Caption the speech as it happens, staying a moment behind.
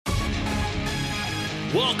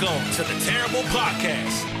Welcome to the Terrible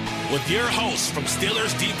Podcast with your hosts from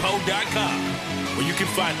SteelersDepot.com, where you can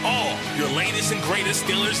find all your latest and greatest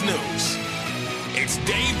Steelers news. It's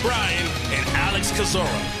Dave Bryan and Alex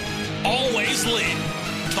Kozora, always lit,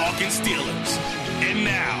 talking Steelers. And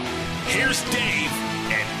now, here's Dave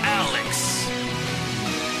and Alex.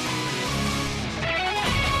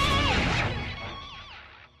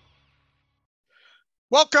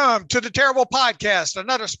 Welcome to the Terrible Podcast,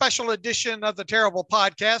 another special edition of the Terrible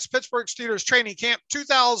Podcast, Pittsburgh Steelers Training Camp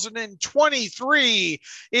 2023.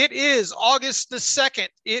 It is August the 2nd.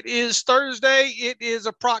 It is Thursday. It is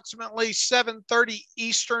approximately 7:30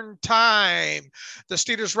 Eastern Time. The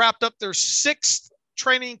Steelers wrapped up their sixth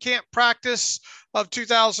training camp practice of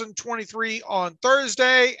 2023 on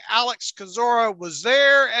Thursday. Alex Kozora was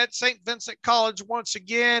there at St. Vincent College once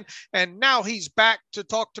again, and now he's back to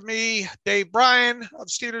talk to me, Dave Bryan of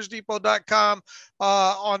SteelersDepot.com,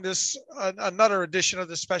 on this another edition of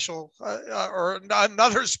this special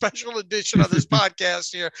another special edition of this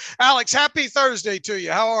podcast here. Alex, happy Thursday to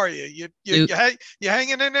you. How are you? You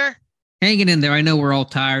hanging in there? Hanging in there. I know we're all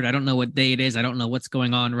tired. I don't know what day it is. I don't know what's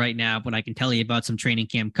going on right now, but I can tell you about some training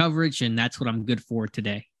camp coverage, and that's what I'm good for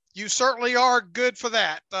today. You certainly are good for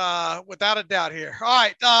that, without a doubt here. All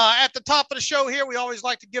right, at the top of the show here, we always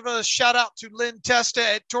like to give a shout-out to Len Testa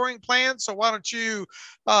at Touring Plans, so why don't you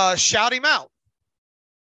shout him out?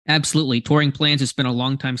 Absolutely. Touring Plans has been a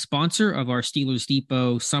longtime sponsor of our Steelers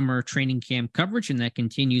Depot summer training camp coverage, and that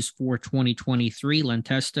continues for 2023. Len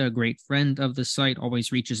Testa, a great friend of the site,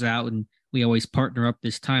 always reaches out, and we always partner up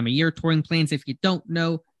this time of year. Touring Plans, if you don't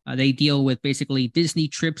know, they deal with basically Disney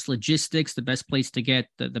trips, logistics, the best place to get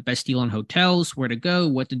the best deal on hotels, where to go,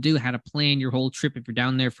 what to do, how to plan your whole trip if you're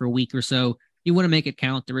down there for a week or so. You want to make it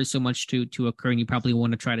count. There is so much to occur, and you probably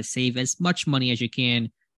want to try to save as much money as you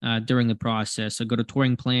can during the process. So go to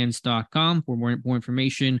touringplans.com for more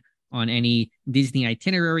information on any Disney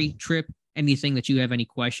itinerary, trip, anything that you have any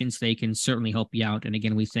questions. They can certainly help you out. And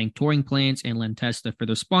again, we thank Touring Plans and Len Testa for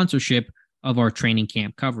their sponsorship of our training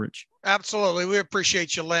camp coverage. Absolutely. We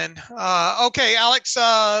appreciate you, Len. Okay, Alex,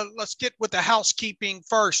 let's get with the housekeeping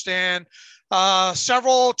first. And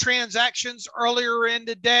several transactions earlier in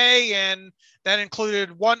the day, and that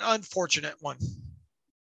included one unfortunate one.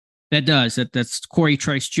 That's Corey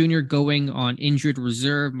Trice Jr. going on injured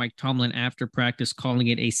reserve. Mike Tomlin, after practice, calling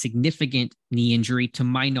it a significant knee injury. To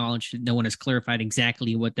my knowledge, no one has clarified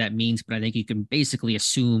exactly what that means, but I think you can basically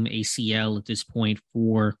assume ACL at this point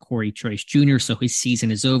for Corey Trice Jr., so his season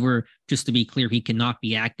is over. Just to be clear, he cannot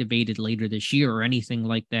be activated later this year or anything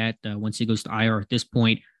like that. Once he goes to IR at this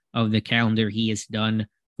point of the calendar, he is done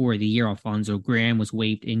for the year. Alfonso Graham was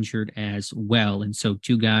waived injured as well. And so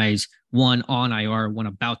two guys, one on IR, one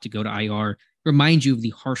about to go to IR, remind you of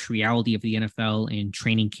the harsh reality of the NFL and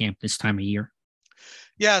training camp this time of year.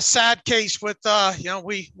 Yeah, sad case with,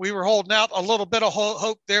 we were holding out a little bit of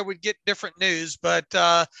hope there we'd get different news, but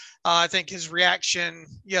I think his reaction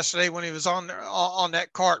yesterday when he was on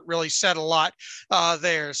that cart really said a lot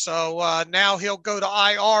there. So now he'll go to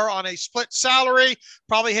IR on a split salary.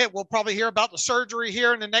 We'll probably hear about the surgery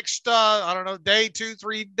here in the next, day,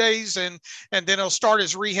 2-3 days, and then he'll start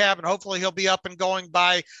his rehab, and hopefully he'll be up and going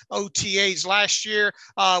by OTAs last year.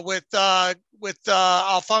 With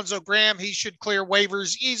Alfonso Graham, he should clear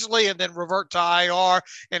waivers easily and then revert to IR.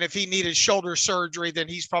 And if he needed shoulder surgery, then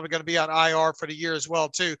he's probably going to be on IR for the year as well,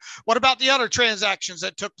 too. What about the other transactions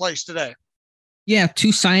that took place today? Yeah, two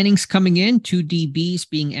signings coming in, two DBs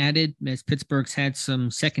being added as Pittsburgh's had some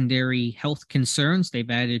secondary health concerns. They've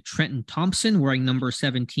added Trenton Thompson wearing number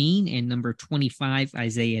 17 and number 25,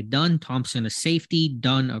 Isaiah Dunn. Thompson a safety,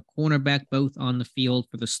 Dunn a cornerback, both on the field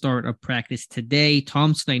for the start of practice today.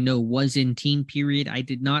 Thompson, I know, was in team period. I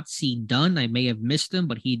did not see Dunn. I may have missed him,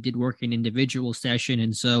 but he did work an individual session.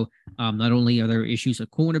 And so not only are there issues at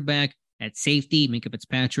cornerback, at safety, Minkah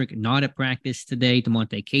Fitzpatrick not at practice today.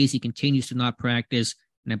 DeMonte Casey continues to not practice.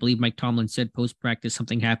 And I believe Mike Tomlin said post-practice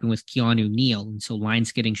something happened with Keanu Neal. And so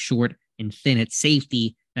lines getting short and thin at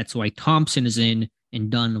safety. That's why Thompson is in,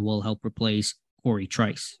 and Dunn will help replace Corey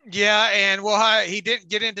Trice. Yeah, and he didn't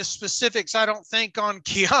get into specifics, I don't think, on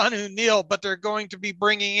Keanu Neal, but they're going to be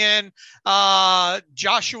bringing in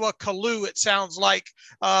Joshua Kalu, it sounds like,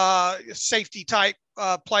 safety type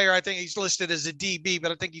player. I think he's listed as a DB,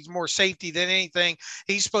 but I think he's more safety than anything.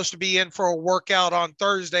 He's supposed to be in for a workout on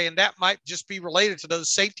Thursday, and that might just be related to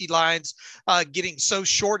those safety lines getting so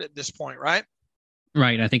short at this point, right?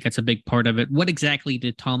 Right. I think that's a big part of it. What exactly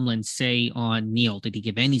did Tomlin say on Neal? Did he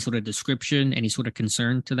give any sort of description, any sort of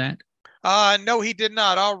concern to that? No, he did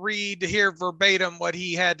not. I'll read here verbatim what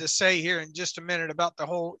he had to say here in just a minute about the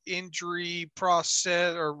whole injury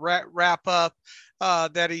process or wrap up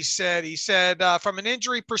that he said. He said, from an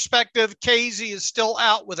injury perspective, Casey is still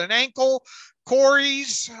out with an ankle.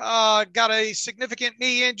 Corey's got a significant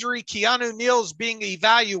knee injury. Keanu Neal's being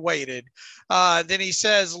evaluated. Then he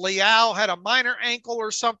says Leal had a minor ankle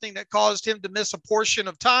or something that caused him to miss a portion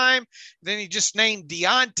of time. Then he just named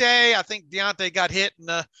Deontay. I think Deontay got hit in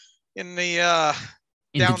the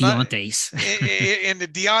Deontay's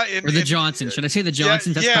or the Johnson. Should I say the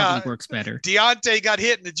Johnson? That probably works better. Deontay got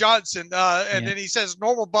hit in the Johnson, and then he says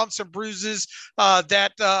normal bumps and bruises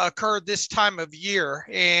that occurred this time of year.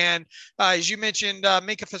 And as you mentioned,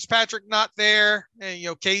 Minkah Fitzpatrick not there,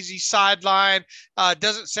 and Casey sideline.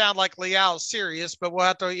 Doesn't sound like Leal's serious, but we'll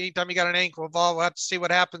have to. Anytime you got an ankle involved, we'll have to see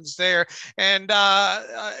what happens there. And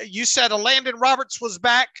you said Landon Roberts was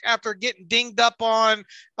back after getting dinged up on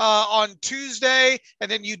Tuesday. And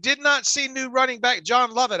then you did not see new running back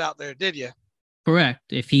John Lovett out there, did you? Correct.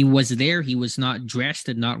 If he was there, he was not dressed,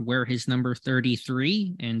 did not wear his number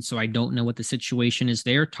 33. And so I don't know what the situation is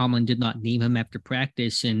there. Tomlin did not name him after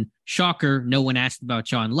practice. And shocker, no one asked about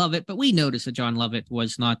John Lovett, but we noticed that John Lovett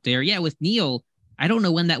was not there. Yeah, with Neal, I don't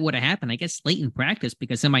know when that would have happened. I guess late in practice,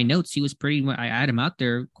 because in my notes, he was I had him out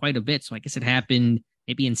there quite a bit. So I guess it happened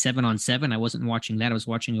maybe in 7-on-7. I wasn't watching that. I was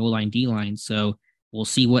watching the O-line, D-line. So we'll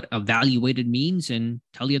see what evaluated means and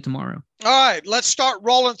tell you tomorrow. All right, let's start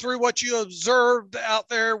rolling through what you observed out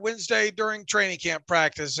there Wednesday during training camp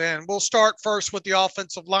practice. And we'll start first with the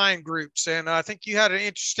offensive line groups. And I think you had an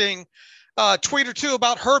interesting tweet or two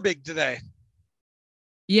about Herbig today.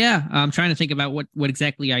 Yeah, I'm trying to think about what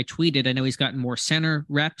exactly I tweeted. I know he's gotten more center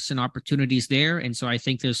reps and opportunities there. And so I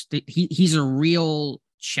think he's a real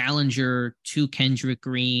challenger to Kendrick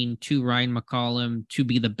Green, to Ryan McCollum, to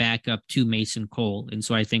be the backup to Mason Cole. And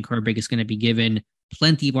so I think Herbig is going to be given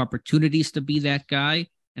plenty of opportunities to be that guy.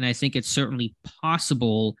 And I think it's certainly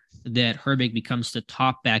possible that Herbig becomes the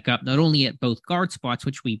top backup, not only at both guard spots,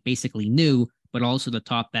 which we basically knew, but also the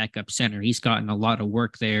top backup center. He's gotten a lot of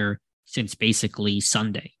work there since basically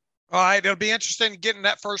Sunday. All right, it'll be interesting getting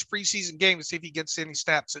that first preseason game to see if he gets any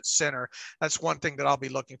snaps at center. That's one thing that I'll be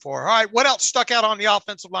looking for. All right, what else stuck out on the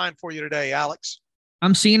offensive line for you today, Alex?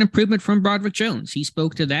 I'm seeing improvement from Broderick Jones. He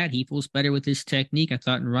spoke to that. He feels better with his technique. I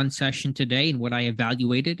thought in run session today, and what I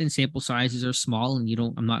evaluated, and sample sizes are small, and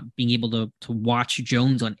I'm not being able to watch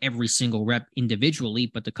Jones on every single rep individually,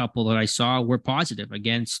 but the couple that I saw were positive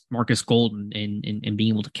against Marcus Golden and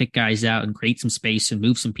being able to kick guys out and create some space and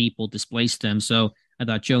move some people, displace them. So I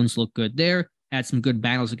thought Jones looked good there. Had some good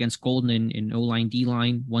battles against Golden in O-line,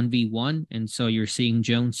 D-line, 1v1. And so you're seeing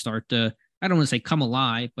Jones start to, I don't want to say come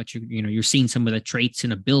alive, but you're seeing some of the traits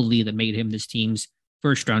and ability that made him this team's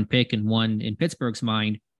first round pick and one in Pittsburgh's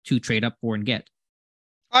mind to trade up for and get.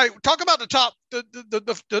 All right, talk about the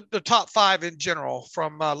top five in general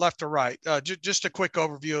from left to right. Just a quick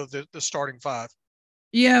overview of the starting five.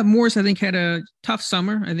 Yeah, Morris, I think, had a tough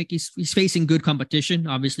summer. I think he's facing good competition.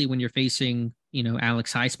 Obviously, when you're facing,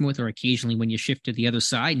 Alex Highsmith, or occasionally when you shift to the other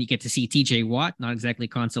side and you get to see TJ Watt, not exactly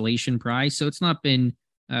consolation prize. So it's not been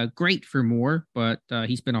great for Moore, but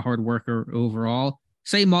he's been a hard worker overall.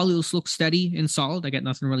 Say Malu's looks steady and solid. I got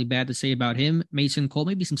nothing really bad to say about him. Mason Cole,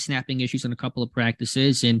 maybe some snapping issues in a couple of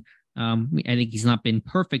practices. And I think he's not been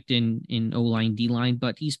perfect in O-line, D-line,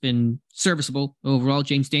 but he's been serviceable overall.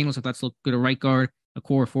 James Daniels, I thought, looked good at right guard. A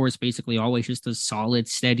core four is basically always just a solid,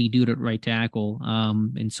 steady dude at right tackle.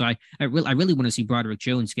 And so I really want to see Broderick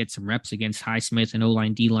Jones get some reps against Highsmith and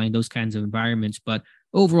O-line, D-line, those kinds of environments. But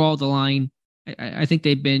overall, the line, I think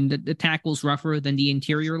they've been the tackles rougher than the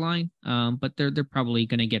interior line, but they're probably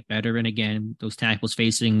going to get better. And again, those tackles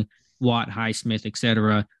facing Watt, Highsmith,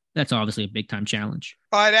 etc., that's obviously a big time challenge.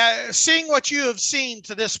 All right, seeing what you have seen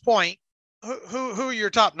to this point, who are your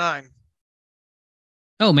top nine?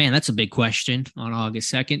 Oh man, that's a big question on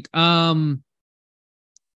August 2nd.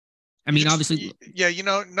 Obviously, yeah,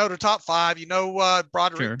 know the top five.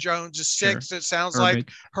 Broderick Jones is 6. Sure. It sounds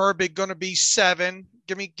like Herbig going to be 7.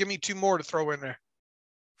 Give me 2 more to throw in there.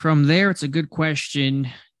 From there, it's a good question.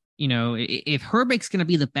 If Herbig's going to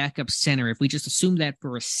be the backup center, if we just assume that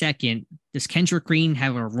for a second, does Kendrick Green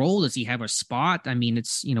have a role? Does he have a spot? I mean,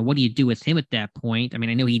 it's, what do you do with him at that point? I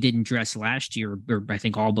mean, I know he didn't dress last year, or I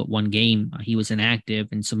think all but one game he was inactive.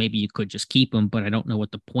 And so maybe you could just keep him, but I don't know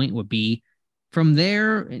what the point would be. From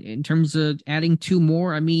there, in terms of adding 2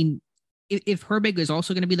 more, I mean, if Herbig is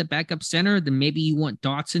also going to be the backup center, then maybe you want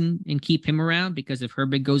Dotson and keep him around, because if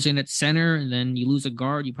Herbig goes in at center and then you lose a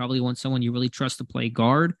guard, you probably want someone you really trust to play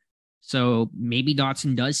guard. So maybe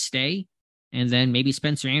Dotson does stay, and then maybe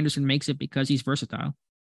Spencer Anderson makes it because he's versatile.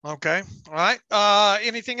 Okay. All right.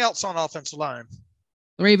 Anything else on offensive line?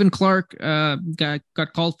 Raven Clark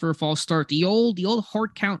got called for a false start. The old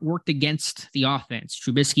hard count worked against the offense.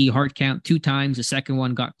 Trubisky hard count 2 times. The second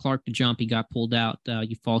one got Clark to jump. He got pulled out.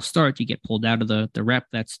 You false start, you get pulled out of the rep.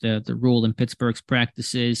 That's the rule in Pittsburgh's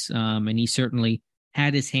practices. And he certainly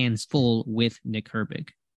had his hands full with Nick Herbig.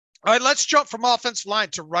 All right, let's jump from offensive line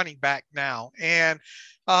to running back now. And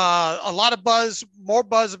a lot of buzz, more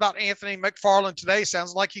buzz about Anthony McFarland today.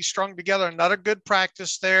 Sounds like he strung together another good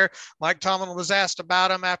practice there. Mike Tomlin was asked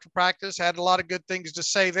about him after practice, had a lot of good things to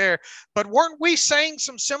say there. But weren't we saying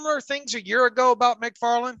some similar things a year ago about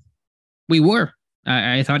McFarland? We were.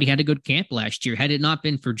 I thought he had a good camp last year. Had it not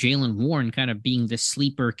been for Jaylen Warren kind of being the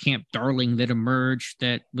sleeper camp darling that emerged,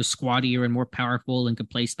 that was squattier and more powerful and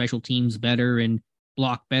could play special teams better and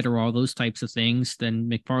block better, all those types of things, then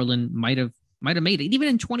McFarland might have made it. Even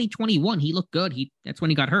in 2021, he looked good. That's when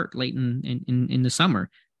he got hurt late in the summer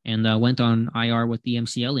and went on IR with the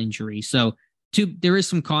MCL injury. So there is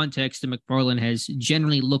some context that McFarland has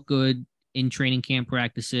generally looked good in training camp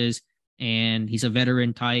practices, and he's a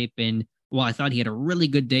veteran type. And while I thought he had a really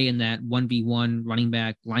good day in that 1v1 running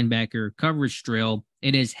back linebacker coverage drill,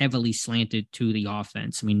 it is heavily slanted to the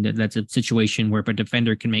offense. I mean, that's a situation where if a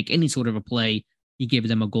defender can make any sort of a play, you give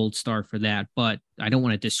them a gold star for that. But I don't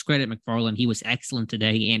want to discredit McFarland. He was excellent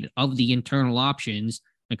today. And of the internal options,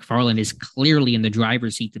 McFarland is clearly in the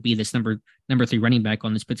driver's seat to be this number 3 running back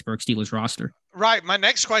on this Pittsburgh Steelers roster. Right. My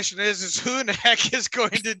next question is who in the heck is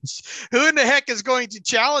going to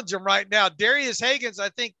challenge him right now? Darius Hagans, I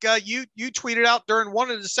think you tweeted out during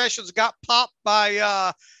one of the sessions, got popped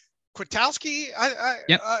by Kwiatkowski,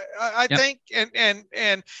 I think,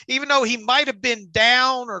 and even though he might have been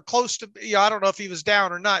down or close to, I don't know if he was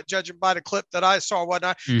down or not, judging by the clip that I saw,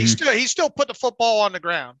 whatnot. Mm-hmm. He still put the football on the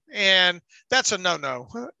ground, and that's a no.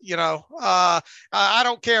 I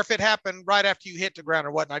don't care if it happened right after you hit the ground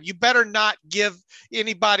or whatnot. You better not give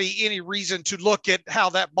anybody any reason to look at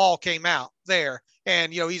how that ball came out there.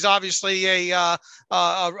 And, he's obviously a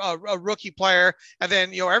rookie player. And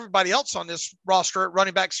then, everybody else on this roster at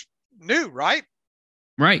running backs new, right?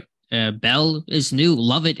 Right. Bell is new.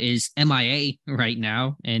 Lovett is MIA right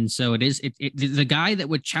now. And so it is the guy that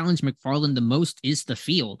would challenge McFarland the most is the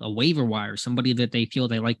field, a waiver wire, somebody that they feel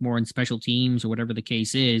they like more in special teams or whatever the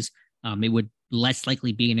case is. It would less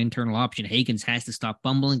likely be an internal option. Hagans has to stop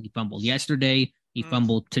fumbling. He fumbled yesterday. He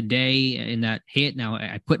fumbled today in that hit. Now,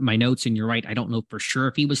 I put in my notes, and you're right. I don't know for sure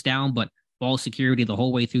if he was down, but ball security the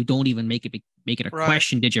whole way through. Don't even make it a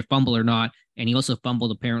question. Did you fumble or not? And he also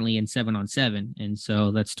fumbled apparently in 7-on-7. And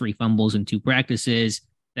so that's 3 fumbles in 2 practices.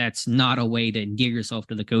 That's not a way to endear yourself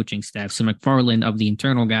to the coaching staff. So McFarland, of the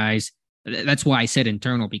internal guys, that's why I said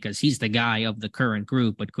internal, because he's the guy of the current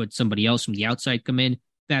group. But could somebody else from the outside come in?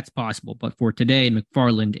 That's possible. But for today,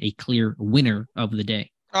 McFarland, a clear winner of the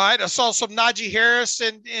day. All right. I saw some Najee Harris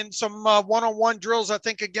in some one-on-one drills, I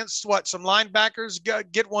think, against some linebackers,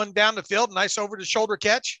 get one down the field. Nice over-the-shoulder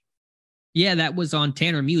catch. Yeah, that was on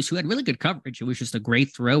Tanner Muse, who had really good coverage. It was just a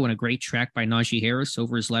great throw and a great track by Najee Harris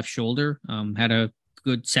over his left shoulder. Had a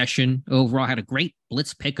good session overall, had a great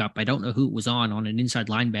blitz pickup. I don't know who it was on an inside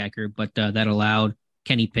linebacker, but that allowed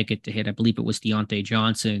Kenny Pickett to hit. I believe it was Deontay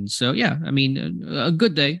Johnson. So, yeah, I mean, a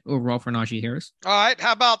good day overall for Najee Harris. All right.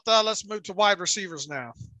 How about let's move to wide receivers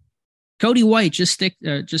now. Cody White just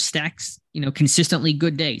stacks, consistently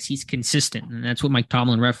good days. He's consistent. And that's what Mike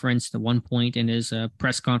Tomlin referenced at one point in his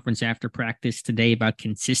press conference after practice today about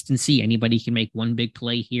consistency. Anybody can make one big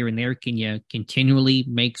play here and there. Can you continually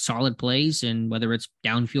make solid plays? And whether it's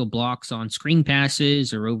downfield blocks on screen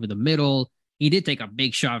passes or over the middle, he did take a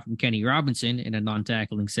big shot from Kenny Robinson in a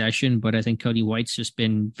non-tackling session, but I think Cody White's just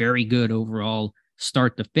been very good overall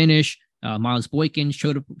start to finish. Miles Boykin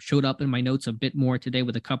showed up in my notes a bit more today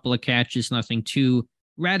with a couple of catches, nothing too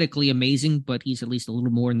radically amazing, but he's at least a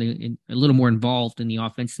little more involved in the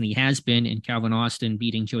offense than he has been. And Calvin Austin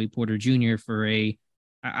beating Joey Porter Jr. for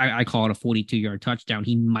I call it a 42-yard touchdown.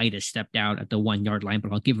 He might have stepped out at the 1-yard line,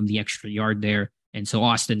 but I'll give him the extra yard there. And so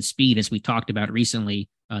Austin's speed, as we talked about recently,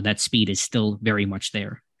 that speed is still very much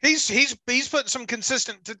there. He's putting some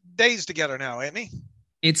consistent days together now, isn't he?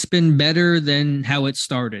 It's been better than how it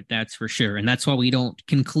started, that's for sure. And that's why we don't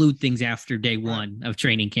conclude things after day one of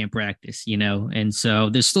training camp practice, And so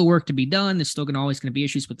there's still work to be done. There's still always going to be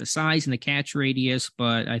issues with the size and the catch radius,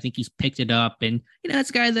 but I think he's picked it up. And,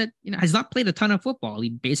 that's a guy that, has not played a ton of football. He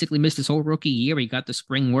basically missed his whole rookie year. He got the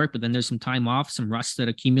spring work, but then there's some time off, some rust that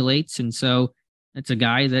accumulates. And so it's a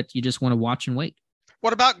guy that you just want to watch and wait.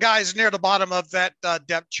 What about guys near the bottom of that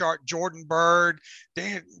depth chart? Jordan Byrd,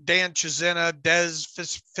 Dan Chisena, Dez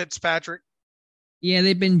Fitzpatrick? Yeah,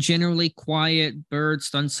 they've been generally quiet.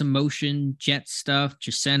 Bird's done some motion jet stuff.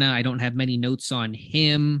 Chisena, I don't have many notes on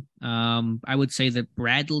him. I would say that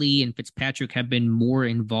Bradley and Fitzpatrick have been more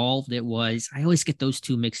involved. I always get those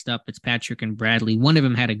two mixed up, Fitzpatrick and Bradley. One of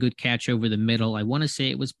them had a good catch over the middle. I want to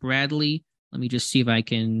say it was Bradley. Let me just see if I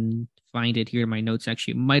can find it here in my notes.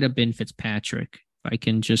 Actually, it might have been Fitzpatrick. If I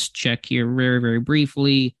can just check here very, very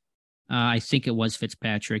briefly. I think it was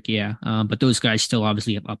Fitzpatrick, yeah. But those guys still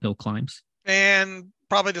obviously have uphill climbs. And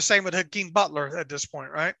probably the same with Hakeem Butler at this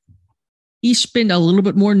point, right? He's been a little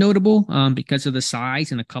bit more notable because of the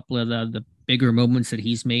size and a couple of the bigger moments that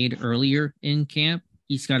he's made earlier in camp.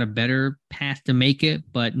 He's got a better path to make it,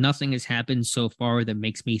 but nothing has happened so far that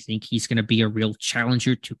makes me think he's going to be a real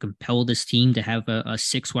challenger to compel this team to have a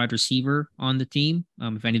 6 wide receiver on the team.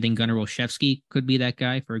 If anything, Gunnar Olszewski could be that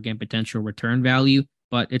guy for, again, potential return value,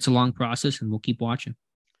 but it's a long process and we'll keep watching.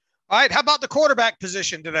 All right. How about the quarterback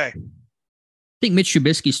position today? I think Mitch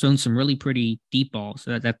Trubisky's thrown some really pretty deep balls.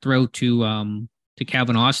 That throw to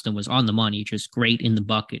Calvin Austin was on the money, just great in the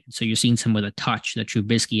bucket. So you're seeing some of the touch that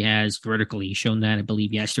Trubisky has vertically. He's shown that, I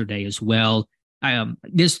believe, yesterday as well.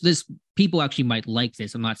 This people actually might like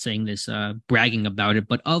this. I'm not saying this bragging about it,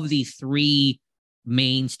 but of the 3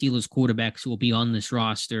 main Steelers quarterbacks who will be on this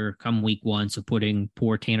roster come week 1, so putting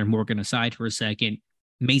poor Tanner Morgan aside for a second,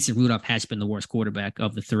 Mason Rudolph has been the worst quarterback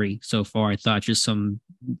of the 3 so far. I thought just some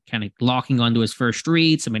kind of locking onto his first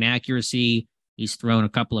read, some inaccuracy. He's thrown a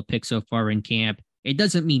couple of picks so far in camp. It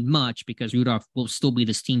doesn't mean much because Rudolph will still be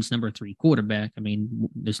this team's number 3 quarterback. I mean,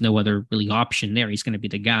 there's no other really option there. He's going to be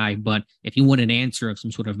the guy. But if you want an answer of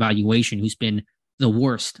some sort of valuation, who's been the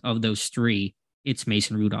worst of those 3, it's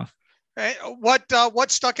Mason Rudolph. Hey,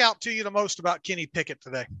 what stuck out to you the most about Kenny Pickett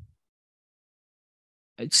today?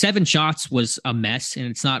 7 shots was a mess, and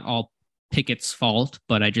it's not all Pickett's fault,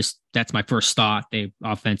 but that's my first thought. The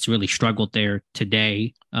offense really struggled there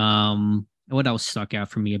today. What else stuck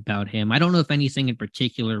out for me about him? I don't know if anything in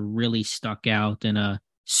particular really stuck out in a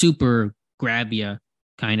super grab you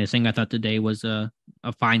kind of thing. I thought today was a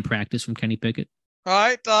fine practice from Kenny Pickett. All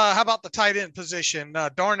right. How about the tight end position?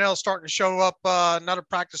 Darnell starting to show up another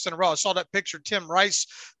practice in a row. I saw that picture Tim Rice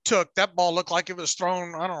took. That ball looked like it was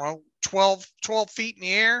thrown, I don't know, 12 feet in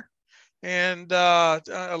the air and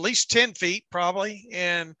at least 10 feet probably.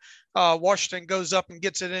 And Washington goes up and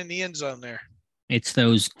gets it in the end zone there. It's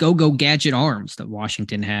those go-go gadget arms that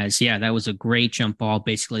Washington has. Yeah, that was a great jump ball.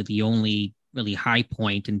 Basically the only really high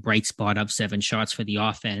point and bright spot of 7 shots for the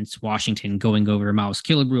offense. Washington going over Miles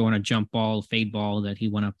Killebrew on a jump ball, fade ball that he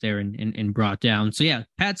went up there and brought down. So yeah,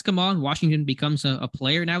 pads come on. Washington becomes a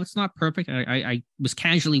player. Now it's not perfect. I was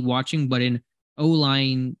casually watching, but in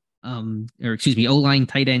O-line, O-line,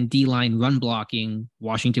 tight end, D-line run blocking,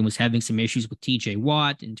 Washington was having some issues with TJ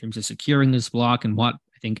Watt in terms of securing this block, and Watt,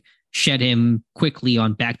 I think, shed him quickly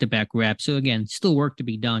on back-to-back reps. So again, still work to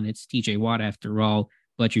be done. It's TJ Watt after all.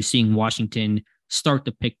 But you're seeing Washington start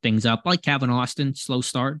to pick things up, like Calvin Austin, slow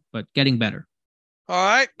start, but getting better. All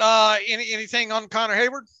right. Anything on Connor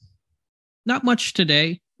Hayward? Not much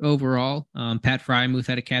today overall. Pat Freiermuth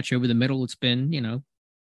had a catch over the middle. It's been,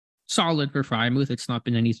 solid for Freiermuth. It's not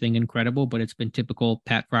been anything incredible, but it's been typical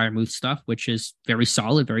Pat Freiermuth stuff, which is very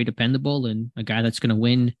solid, very dependable, and a guy that's going to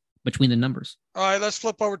win between the numbers. All right, let's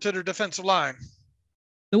flip over to their defensive line.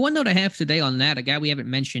 The one note I have today on that, a guy we haven't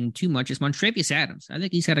mentioned too much, is Montravius Adams. I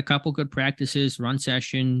think he's had a couple good practices, run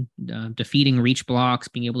session, defeating reach blocks,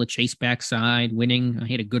 being able to chase backside, winning.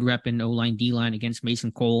 He had a good rep in O-line, D-line against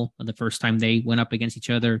Mason Cole the first time they went up against each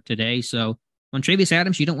other today. So Montravius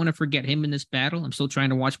Adams, you don't want to forget him in this battle. I'm still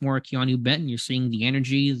trying to watch more of Keanu Benton. You're seeing the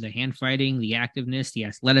energy, the hand fighting, the activeness, the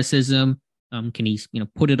athleticism. Can he,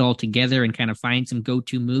 put it all together and kind of find some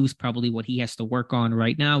go-to moves? Probably what he has to work on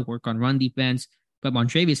right now, work on run defense. But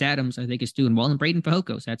Montravius Adams, I think, is doing well, and Braden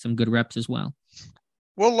Fajoko's had some good reps as well.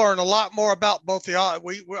 We'll learn a lot more about both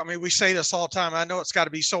we say this all the time. I know it's got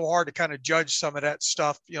to be so hard to kind of judge some of that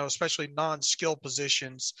stuff, especially non-skill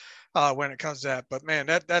positions when it comes to that. But man,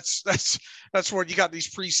 that's where you got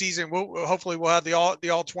these preseason. Hopefully we'll have the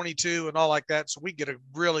all 22 and all like that, so we get a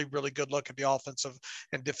really, really good look at the offensive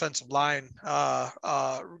and defensive line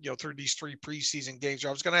through these 3 preseason games.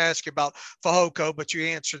 I was going to ask you about Fajoko, but you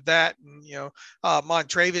answered that. And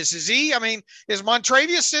Montravius, is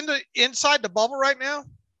Montravius inside the bubble right now?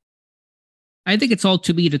 I think it's all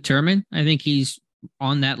to be determined. I think he's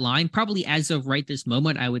on that line. Probably as of right this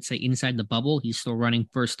moment, I would say inside the bubble, he's still running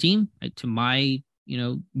first team. To my,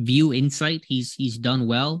 view, insight, he's done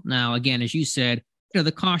well. Now, again, as you said,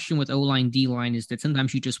 the caution with O-line, D-line is that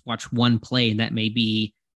sometimes you just watch one play and that may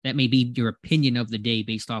be that may be your opinion of the day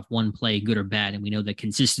based off one play, good or bad. And we know that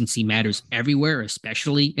consistency matters everywhere,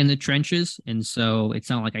 especially in the trenches. And so it's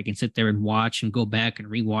not like I can sit there and watch and go back and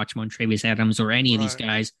rewatch Montravius Adams or any of these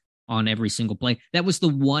guys on every single play. That was the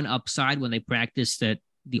one upside when they practiced at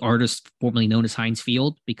the Artist formerly known as Heinz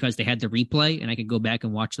Field, because they had the replay and I could go back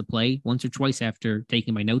and watch the play once or twice after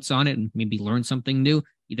taking my notes on it and maybe learn something new.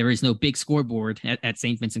 There is no big scoreboard at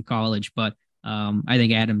St. Vincent College, but I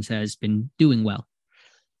think Adams has been doing well.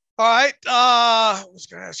 All right. I was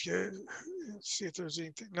going to ask you, see if there's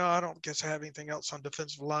anything. No, I don't guess I have anything else on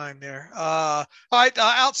defensive line there. All right.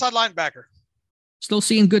 Outside linebacker. Still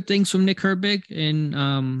seeing good things from Nick Herbig in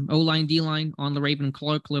O-line, D-line on the Raven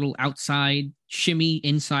Clark, little outside shimmy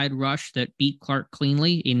inside rush that beat Clark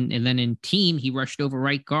cleanly. And then in team, he rushed over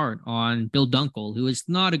right guard on Bill Dunkel, who is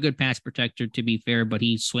not a good pass protector, to be fair, but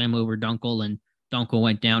he swam over Dunkel and Dunkel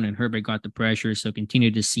went down and Herbig got the pressure. So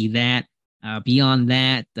continue to see that. Beyond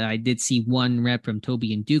that, I did see one rep from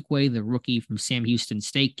Toby Ndukwe, the rookie from Sam Houston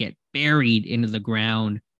State, get buried into the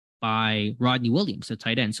ground by Rodney Williams, the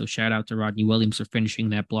tight end. So shout out to Rodney Williams for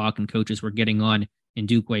finishing that block, and coaches were getting on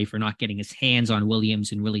Ndukwe for not getting his hands on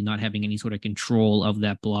Williams and really not having any sort of control of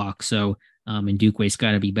that block. So Ndukwe's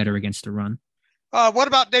got to be better against the run. What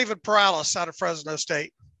about David Perales out of Fresno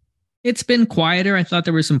State? It's been quieter. I thought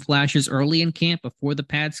there were some flashes early in camp before the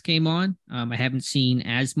pads came on. I haven't seen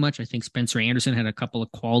as much. I think Spencer Anderson had a couple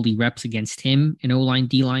of quality reps against him in O-line,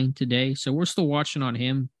 D-line today. So we're still watching on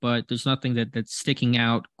him, but there's nothing that's sticking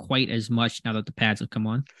out quite as much now that the pads have come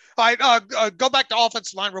on. All right, go back to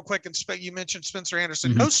offensive line real quick. And you mentioned Spencer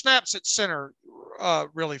Anderson. Mm-hmm. No snaps at center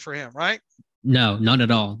really for him, right? No, none at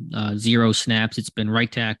all. 0 snaps. It's been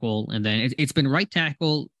right tackle. And then it's been right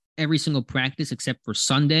tackle every single practice except for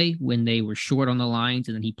Sunday when they were short on the lines,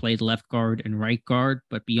 and then he played left guard and right guard.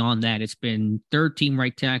 But beyond that, it's been third team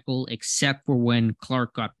right tackle, except for when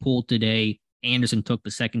Clark got pulled today. Anderson took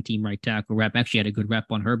the second team right tackle rep. Actually had a good rep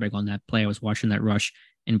on Herbig on that play. I was watching that rush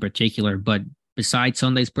in particular, but besides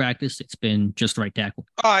Sunday's practice, it's been just right tackle.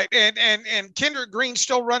 All right. And Kendrick Green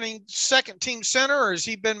still running second team center, or has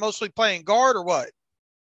he been mostly playing guard or what?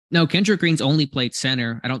 No, Kendrick Green's only played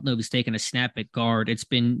center. I don't know if he's taken a snap at guard. It's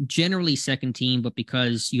been generally second team, but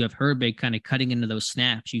because you have Herbig kind of cutting into those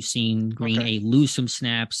snaps, you've seen Green lose some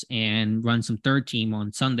snaps and run some third team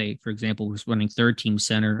on Sunday. For example, was running third team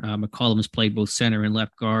center. McCollum has played both center and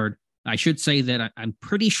left guard. I should say that I'm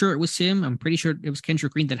pretty sure it was him. I'm pretty sure it was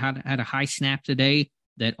Kendrick Green that had a high snap today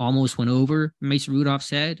that almost went over Mason Rudolph's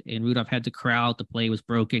head, and Rudolph had to corral. The play was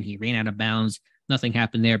broken. He ran out of bounds. Nothing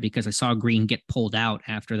happened there because I saw Green get pulled out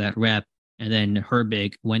after that rep, and then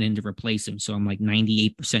Herbig went in to replace him. So I'm like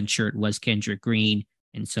 98% sure it was Kendrick Green.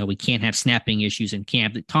 And so we can't have snapping issues in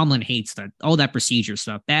camp. Tomlin hates that, all that procedure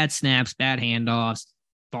stuff, bad snaps, bad handoffs,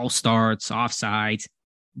 false starts, offsides.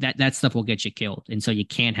 That stuff will get you killed. And so you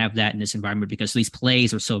can't have that in this environment because these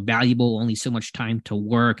plays are so valuable, only so much time to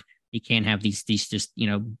work. You can't have these just,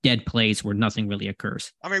 dead plays where nothing really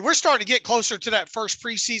occurs. I mean, we're starting to get closer to that first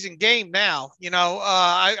preseason game now.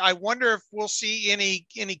 I wonder if we'll see any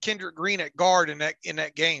Kendrick Green at guard in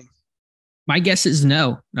that game. My guess is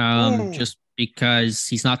no, just because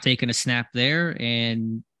he's not taking a snap there.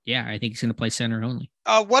 And yeah, I think he's going to play center only.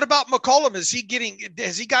 What about McCollum? Has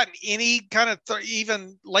he gotten any kind of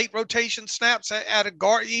even late rotation snaps at a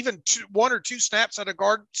guard, even 1 or 2 snaps at a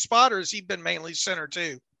guard spot, or has he been mainly center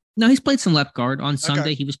too? No, he's played some left guard. On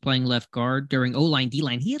Sunday, He was playing left guard. During O-line,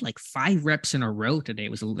 D-line, he had like 5 reps in a row today.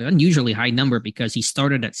 It was an unusually high number because he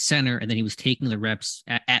started at center and then he was taking the reps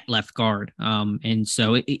at left guard. And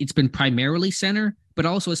so it's been primarily center, but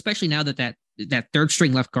also especially now that third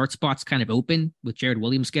string left guard spot's kind of open with Jared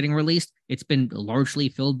Williams getting released, it's been largely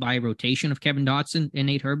filled by a rotation of Kevin Dotson and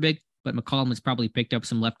Nate Herbig, but McCollum has probably picked up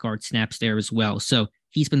some left guard snaps there as well. So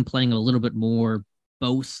he's been playing a little bit more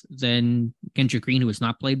both than Kendrick Green, who has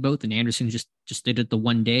not played both, and Anderson just did it the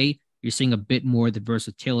one day. You're seeing a bit more of the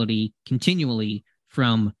versatility continually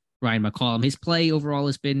from Ryan McCollum. His play overall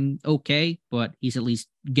has been okay, but he's at least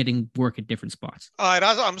getting work at different spots. All right,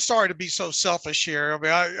 I'm sorry to be so selfish here. I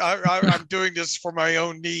mean, I'm doing this for my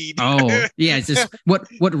own need. Oh, yeah. It's just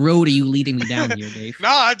what road are you leading me down here, Dave? No,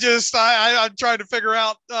 I'm trying to figure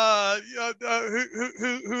out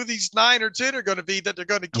who these 9 or 10 are going to be that they're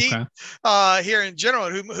going to keep here in general,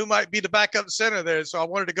 and who might be the backup center there. So I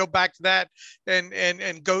wanted to go back to that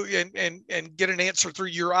and go and get an answer through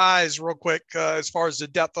your eyes real quick as far as the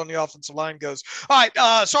depth on the offensive line goes. All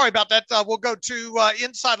right, sorry about that. We'll go to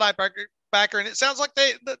inside linebacker, and it sounds like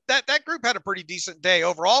that group had a pretty decent day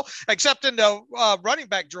overall, except in the running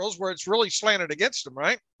back drills where it's really slanted against them,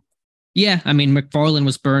 right? Yeah, I mean, McFarland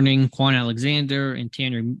was burning Quan Alexander and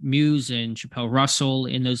Tanner Muse and Chappelle Russell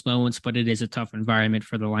in those moments, but it is a tough environment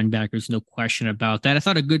for the linebackers, no question about that. I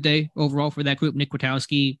thought a good day overall for that group. Nick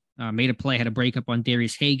Kwiatkowski made a play, had a breakup on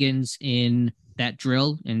Darius Hagans in that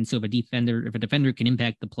drill, and so if a defender can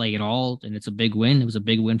impact the play at all, then it's a big win. It was a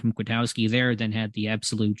big win from Kwiatkowski there. Then had the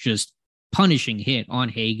absolute just punishing hit on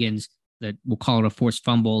Hagans that we'll call it a forced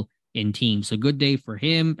fumble in teams. So good day for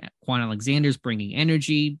him. Quan Alexander's bringing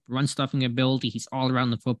energy, run stuffing ability. He's all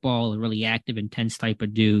around the football, a really active, intense type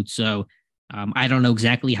of dude. So I don't know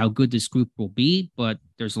exactly how good this group will be, but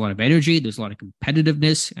there's a lot of energy. There's a lot of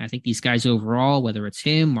competitiveness. And I think these guys overall, whether it's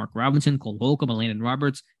him, Mark Robinson, Cole Holcomb, and Landon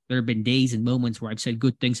Roberts, there have been days and moments where I've said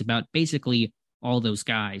good things about basically all those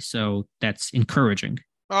guys. So that's encouraging.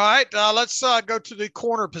 All right, let's go to the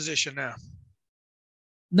corner position now.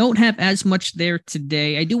 Don't have as much there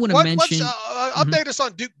today. I do want to mention. Update us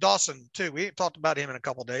on Duke Dawson too. We ain't talked about him in a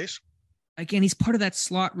couple of days. Again, he's part of that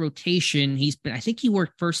slot rotation. I think he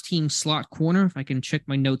worked first team slot corner. If I can check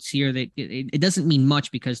my notes here, it doesn't mean much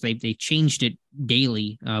because they changed it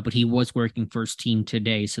daily, but he was working first team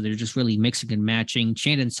today. So they're just really mixing and matching.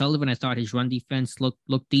 Chandon Sullivan, I thought his run defense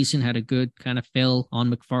looked decent, had a good kind of fill on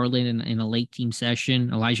McFarland in a late team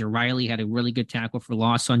session. Elijah Riley had a really good tackle for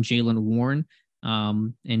loss on Jalen Warren.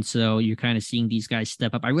 And so you're kind of seeing these guys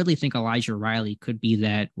step up. I really think Elijah Riley could be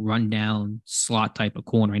that rundown slot type of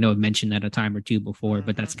corner. I know I've mentioned that a time or two before,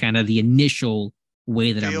 but that's kind of the initial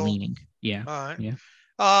way that I'm leaning. Yeah. All right.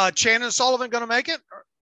 Yeah. Chandon Sullivan going to make it?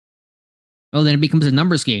 Oh, then it becomes a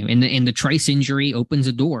numbers game, and the Trice injury opens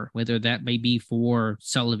a door, whether that may be for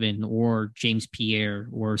Sullivan or James Pierre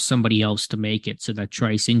or somebody else to make it. So that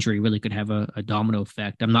Trice injury really could have a domino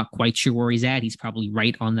effect. I'm not quite sure where he's at. He's probably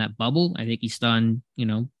right on that bubble. I think he's done,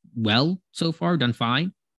 well so far, done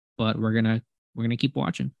fine, but we're gonna keep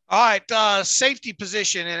watching. All right, safety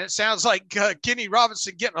position, and it sounds like Kenny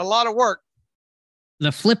Robinson getting a lot of work.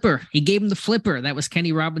 The flipper. He gave him the flipper. That was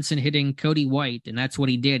Kenny Robinson hitting Cody White, and that's what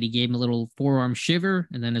he did. He gave him a little forearm shiver,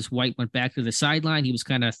 and then as White went back to the sideline, he was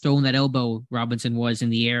kind of throwing that elbow, Robinson was, in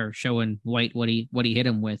the air, showing White what he hit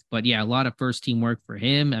him with. But yeah, a lot of first team work for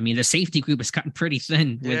him. I mean, the safety group has gotten pretty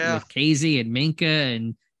thin with Casey and Minka,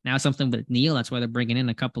 and now something with Neal. That's why they're bringing in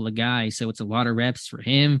a couple of guys. So it's a lot of reps for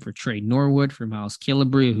him, for Trey Norwood, for Miles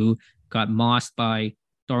Killebrew, who got mossed by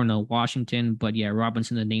Darnell Washington. But yeah,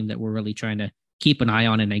 Robinson, the name that we're really trying to keep an eye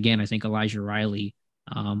on. And again, I think Elijah Riley,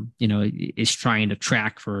 is trying to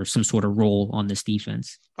track for some sort of role on this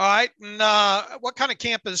defense. All right. And what kind of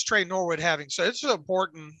camp is Trey Norwood having? So it's an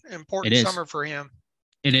important summer for him.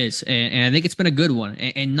 It is. And I think it's been a good one,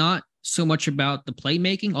 and not so much about the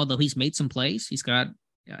playmaking, although he's made some plays. He's got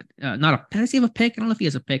does he have a pick? I don't know if he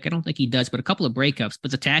has a pick. I don't think he does, but a couple of breakups.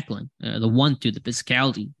 But the tackling, the 1-2, the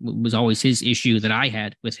physicality was always his issue that I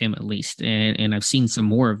had with him, at least. And I've seen some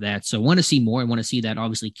more of that. So I want to see more. I want to see that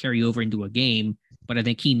obviously carry over into a game. But I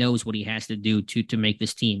think he knows what he has to do to make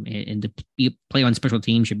this team. And to play on special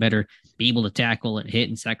teams, you better be able to tackle and hit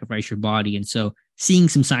and sacrifice your body. And so seeing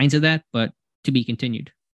some signs of that, but to be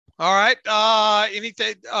continued. All right.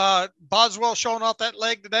 Anything, Boswell showing off that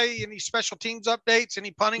leg today? Any special teams updates?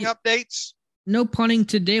 Any punting updates? No punting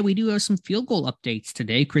today. We do have some field goal updates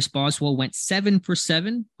today. Chris Boswell went 7 for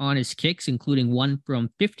 7 on his kicks, including one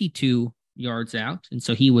from 52 yards out. And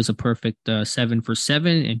so he was a perfect 7 for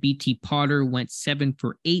 7. And BT Potter went 7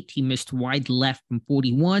 for 8. He missed wide left from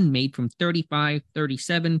 41, made from 35,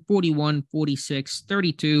 37, 41, 46,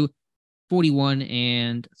 32, 41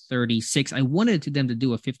 and 36. I wanted them to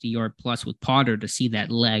do a 50-yard plus with Potter to see that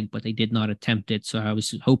leg, but they did not attempt it. So I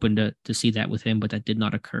was hoping to see that with him, but that did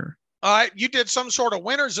not occur. All right. You did some sort of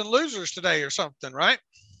winners and losers today or something, right?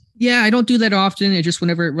 Yeah, I don't do that often. It just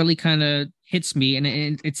whenever it really kind of hits me, and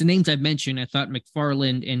it's the names I've mentioned. I thought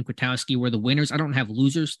McFarland and Kwiatkowski were the winners. I don't have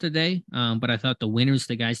losers today, but I thought the winners,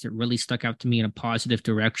 the guys that really stuck out to me in a positive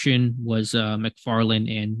direction, was McFarland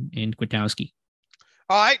and Kwiatkowski.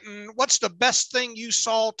 All right. And what's the best thing you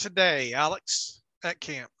saw today, Alex, at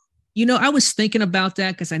camp? I was thinking about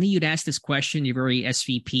that because I knew you'd ask this question. You're very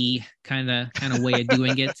SVP kind of way of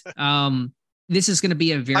doing it. This is going to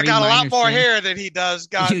be a very. I got a lot more thing. Hair than he does.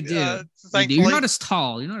 You do. You're not as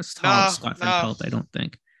tall. You're not as tall as Scott Van Pelt, I don't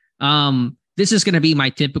think. This is going to be my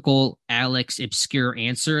typical Alex obscure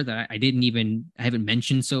answer that I haven't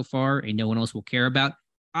mentioned so far, and no one else will care about.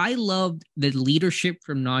 I loved the leadership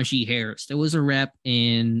from Najee Harris. There was a rep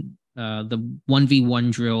in the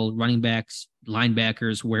 1v1 drill, running backs,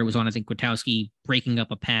 linebackers, where it was on, I think, Kwiatkowski breaking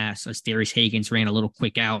up a pass as Darius Hagans ran a little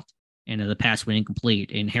quick out, and the pass went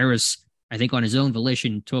incomplete. And Harris, I think on his own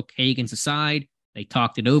volition, took Hagans aside. They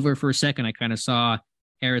talked it over for a second. I kind of saw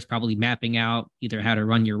Harris probably mapping out either how to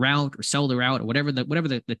run your route or sell the route or whatever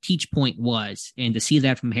the teach point was. And to see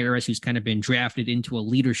that from Harris, who's kind of been drafted into a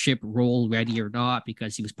leadership role, ready or not,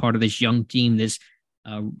 because he was part of this young team, this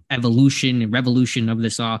evolution and revolution of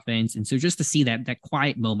this offense. And so just to see that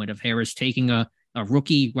quiet moment of Harris taking a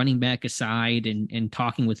rookie running back aside and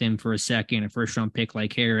talking with him for a second, a first round pick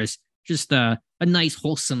like Harris, just a nice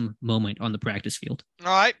wholesome moment on the practice field.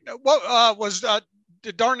 All right. What was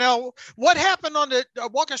Darnell, what happened on the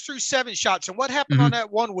walk us through 7 shots, and what happened on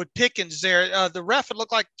that one with Pickens there? The ref, it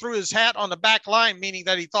looked like, threw his hat on the back line, meaning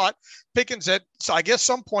that he thought Pickens at, so I guess,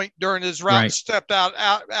 some point during his route stepped out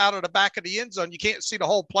of the back of the end zone. You can't see the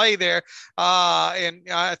whole play there, and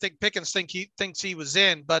I think Pickens thinks he was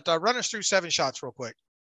in. But run us through 7 shots real quick.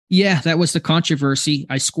 Yeah, that was the controversy.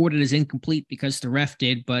 I scored it as incomplete because the ref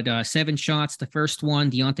did, but 7 shots. The first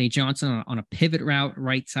one, Deontay Johnson on a pivot route,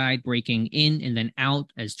 right side, breaking in and then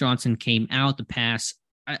out as Johnson came out. The pass,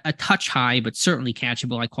 a touch high, but certainly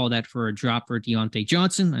catchable. I call that for a drop for Deontay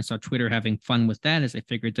Johnson. I saw Twitter having fun with that, as I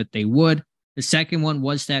figured that they would. The second one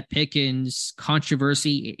was that Pickens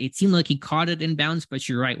controversy. It seemed like he caught it in bounds, but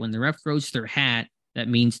you're right. When the ref throws their hat, that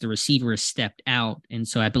means the receiver has stepped out. And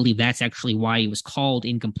so I believe that's actually why he was called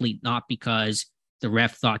incomplete, not because the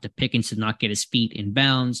ref thought that Pickens did not get his feet in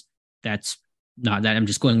bounds. That's not that. I'm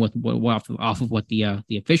just going with off of what the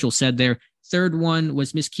official said there. Third one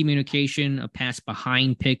was miscommunication, a pass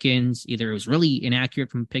behind Pickens. Either it was really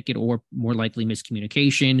inaccurate from Pickett or more likely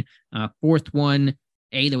miscommunication. Fourth one,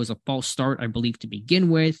 there was a false start, I believe, to begin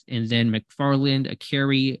with. And then McFarland, a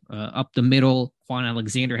carry up the middle. Quan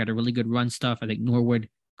Alexander had a really good run stuff. I think Norwood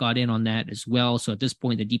got in on that as well. So at this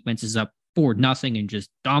point, the defense is up 4-0 and just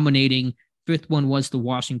dominating. Fifth one was the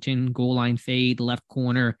Washington goal line fade, left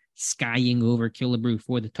corner, skying over Killebrew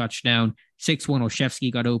for the touchdown. 6-1,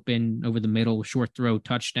 Olszewski got open over the middle, short throw,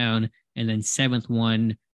 touchdown. And then 7th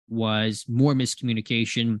one was more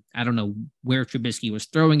miscommunication. I don't know where Trubisky was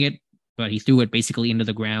throwing it, but he threw it basically into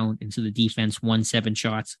the ground. And so the defense won 7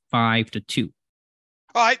 shots, 5-2.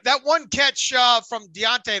 All right, that one catch from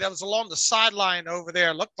Deontay that was along the sideline over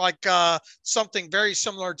there looked like something very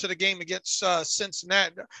similar to the game against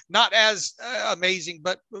Cincinnati. Not as amazing,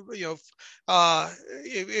 but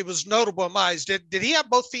it was notable in my eyes. Did he have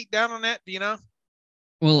both feet down on that? Do you know?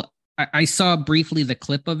 Well, I saw briefly the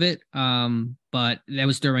clip of it, but that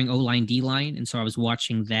was during O-line, D-line, and so I was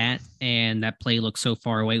watching that, and that play looked so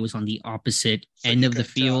far away. It was on the opposite end of the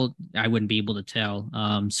field. I wouldn't be able to tell,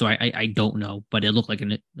 so I don't know, but it looked like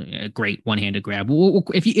a great one-handed grab.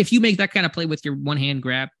 If you make that kind of play with your one-hand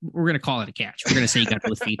grab, we're going to call it a catch. We're going to say you got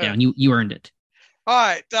both feet down. You earned it. All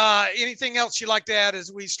right. Anything else you'd like to add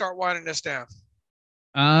as we start winding this down?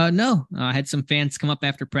 No, I had some fans come up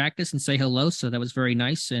after practice and say hello. So that was very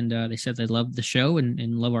nice. And they said they loved the show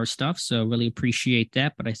and love our stuff. So really appreciate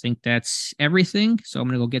that. But I think that's everything. So I'm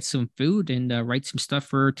going to go get some food and write some stuff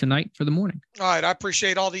for tonight for the morning. All right. I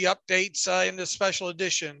appreciate all the updates in this special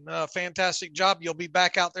edition. Fantastic job. You'll be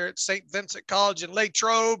back out there at St. Vincent College in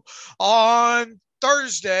Latrobe on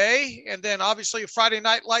Thursday. And then obviously Friday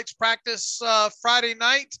night lights practice Friday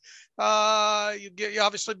night. You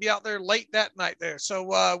obviously be out there late that night there.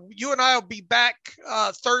 So you and I will be back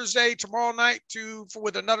Thursday, tomorrow night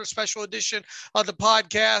with another special edition of the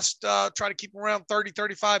podcast. Try to keep around 30,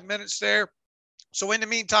 35 minutes there. So in the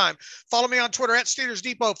meantime, follow me on Twitter at Steelers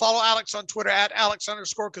Depot. Follow Alex on Twitter at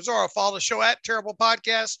Alex_Kozora. Follow the show at Terrible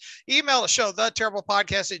Podcast. Email the show,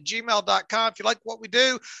 theterriblepodcast@gmail.com. If you like what we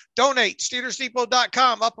do, donate.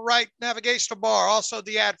 SteelersDepot.com, upper right navigational bar. Also,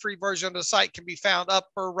 the ad-free version of the site can be found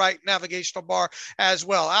upper right navigational bar as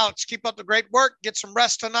well. Alex, keep up the great work. Get some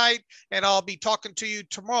rest tonight, and I'll be talking to you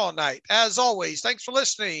tomorrow night. As always, thanks for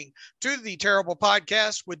listening to the Terrible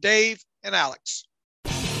Podcast with Dave and Alex.